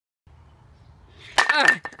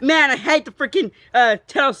Man, I hate the freaking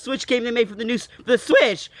Nintendo Switch game they made for the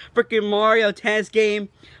Switch. Freaking Mario Tennis game.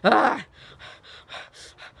 Well,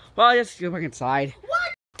 I just go back inside.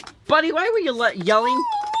 What? Buddy, why were you yelling?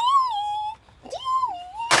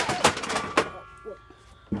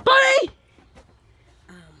 Buddy!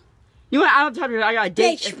 You know what? I don't have time. I got a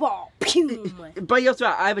date. Baseball. Buddy, also,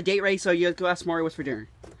 I have a date ready, so you have to go ask Mario what's for dinner.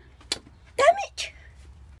 Damn it!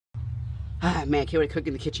 Ah, man, I can't wait to cook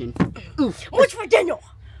in the kitchen. Oof. What's for dinner?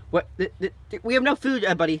 What? We have no food,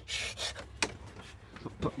 buddy.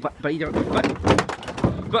 Buddy, don't.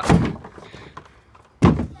 But.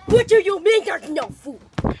 What do you mean there's no food?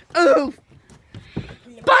 Oof.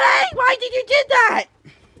 Buddy, why did you do that?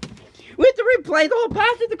 We have to replay the whole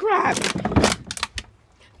path of the crap.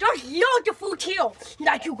 There's loads of food here.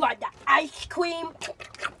 Like you got the ice cream.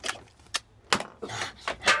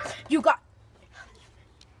 You got...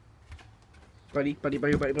 Buddy,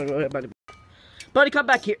 come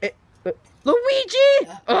back here. Luigi!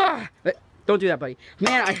 Don't do that, buddy.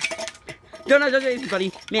 Man, don't do anything,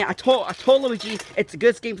 buddy. Man, I told Luigi it's a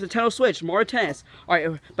good game for the Nintendo Switch. Mario Tennis. All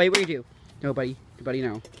right, buddy, what do you do? No, buddy,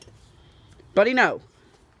 no. Buddy, no.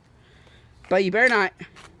 Buddy, you better not.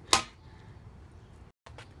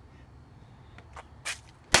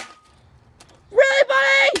 Really,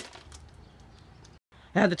 buddy?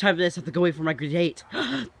 I have the time for this. I have to go wait for my date.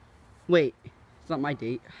 Wait, it's not my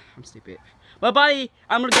date. I'm stupid. Well, buddy,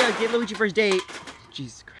 I'm gonna go get Luigi for his date.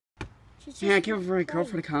 Jesus Christ. Yeah, I can't wait for my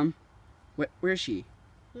girlfriend to come. Where is she?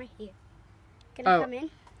 Right here. Can I come in?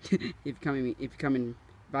 If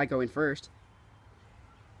I go in first.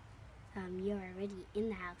 You're already in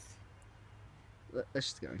the house.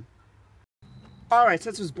 Let's just go in. Alright,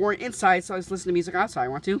 since I was born inside, so I was listening to music outside.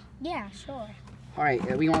 Want to? Yeah, sure. Alright,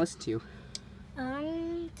 what do you want to listen to?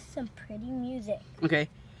 Some pretty music. Okay.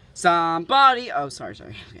 Somebody. Oh, sorry.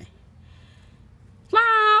 Okay.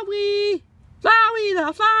 Flowey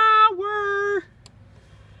the flower.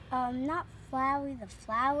 Not Flowey the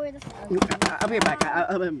flower. I'll be right back.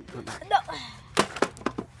 I'll be back. No.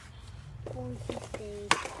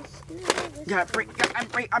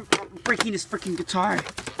 I'm breaking this freaking guitar.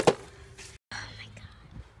 Oh my god.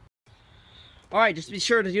 Alright, just be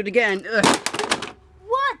sure to do it again. Ugh.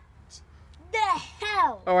 What the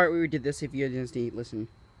hell? Alright, we did this if you didn't listen.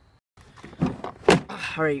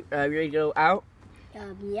 Alright, you ready to go out?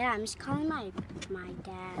 Yeah, I'm just calling my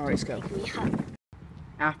dad. Alright, let's go. Pick me up.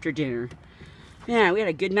 After dinner. Yeah, we had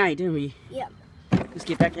a good night, didn't we? Yep. Let's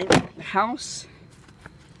get back in the house.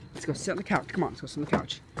 Let's go sit on the couch. Come on, let's go sit on the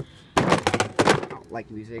couch. I don't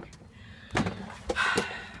like music.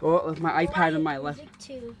 Well, I left my iPad on my left.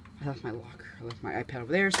 Too. I left my locker. I left my iPad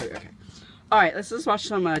over there, so okay. Alright, let's watch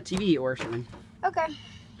some TV or something. Okay.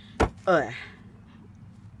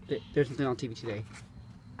 There's nothing on TV today.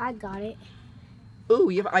 I got it. Ooh,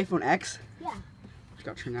 you have an iPhone X? Yeah. Just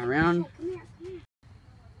gotta turn that around. Come here.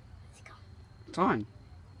 Let's go. It's on.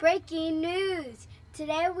 Breaking news.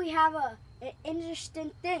 Today we have an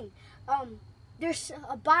interesting thing. There's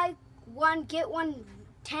a buy one get one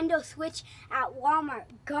Nintendo Switch at Walmart.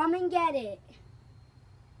 Come and get it.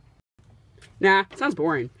 Nah, sounds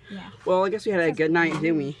boring. Yeah. Well, I guess we had a good night,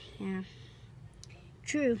 didn't we? Yeah.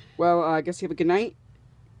 True. Well, I guess you have a good night.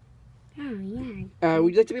 Oh yeah.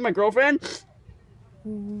 Would you like to be my girlfriend?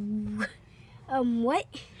 What? Would you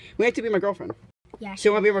like to be my girlfriend? Yeah. So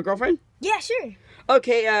you want to be my girlfriend? Yeah, sure.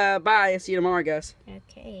 Okay. Bye. I'll see you tomorrow, I guess.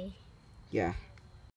 Okay. Yeah.